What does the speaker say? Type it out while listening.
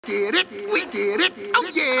Did it, we did it, oh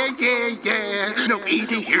yeah, yeah, yeah. No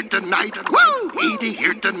Edie here tonight, woo! Edie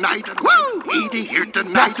here tonight, woo! Edie here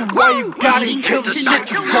tonight, that's why you gotta kill the shit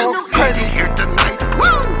to go crazy. Edie here tonight,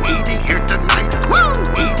 woo! Edie here tonight, woo!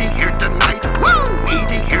 Edie here tonight, woo!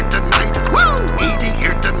 Edie here tonight, woo! Edie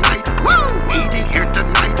here tonight, woo! Edie here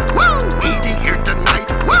tonight, woo! Edie here tonight,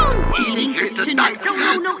 woo! Edie here tonight,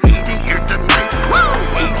 no. Edie here tonight, woo!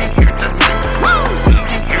 Edie here tonight, woo!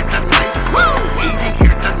 Edie here tonight, woo! Edie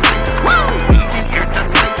here tonight, woo! Edie here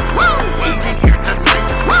tonight, woo! Edie here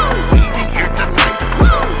tonight, woo! Edie here tonight,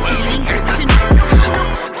 woo! Edie here tonight, no.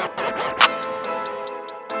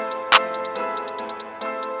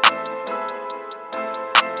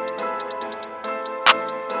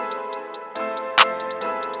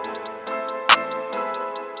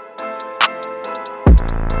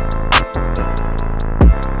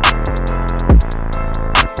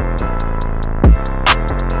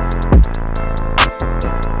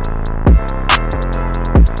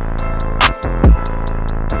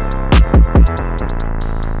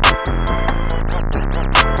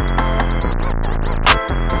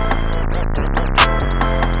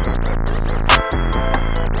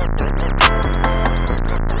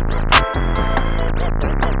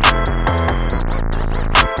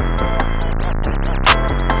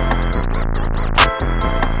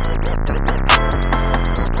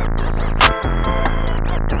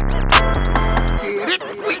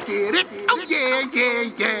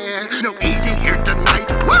 Yeah. No Edie here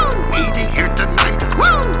tonight, woo! Edie here tonight,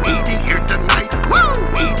 woo! Edie here tonight, woo!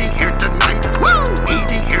 Edie here tonight, woo!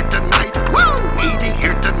 Edie here tonight, woo! Edie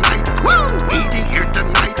here tonight, woo! Edie here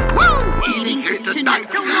tonight, woo! Edie here tonight,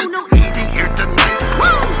 no. Edie here tonight,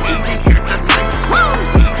 woo! Edie here tonight, woo!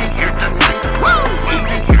 Edie here tonight, woo! Edie here tonight, woo!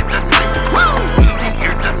 Edie here tonight,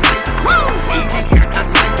 woo! Edie here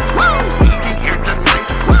tonight, woo! Edie here tonight,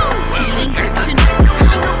 woo! Edie here tonight,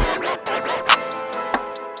 no.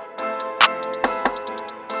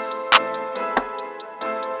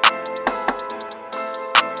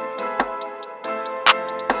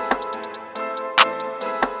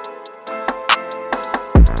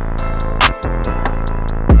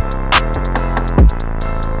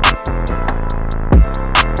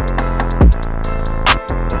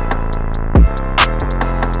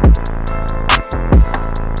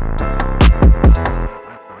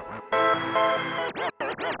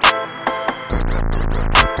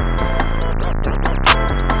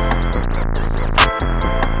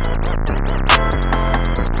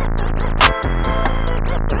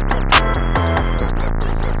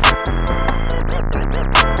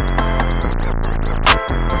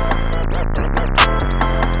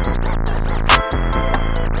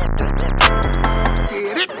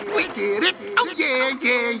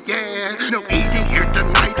 Yeah. No Edie here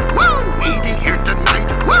tonight, woo! Edie here tonight,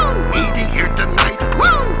 woo! Edie here tonight,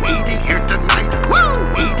 woo! Edie here tonight, woo!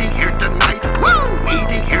 Edie here tonight, woo! Edie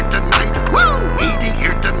here tonight, woo! Edie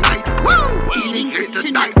here tonight, woo! Edie here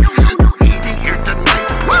tonight, no. Edie here tonight,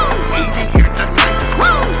 woo! Edie here tonight,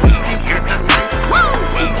 woo! Edie here tonight, woo! Edie here tonight, woo!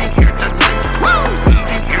 Edie here tonight, woo!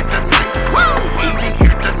 Edie here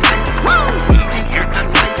tonight, woo! Edie here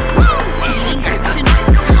tonight, woo! Edie here tonight,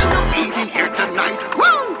 no. Edie here tonight,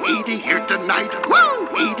 woo! Edie here tonight, woo!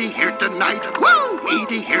 Edie here tonight, woo!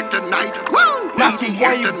 Edie here tonight, woo! That's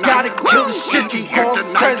why you gotta kill the shit to go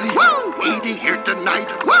crazy. Woo! Edie here tonight,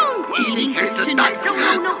 woo! Edie here tonight,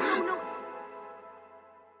 no.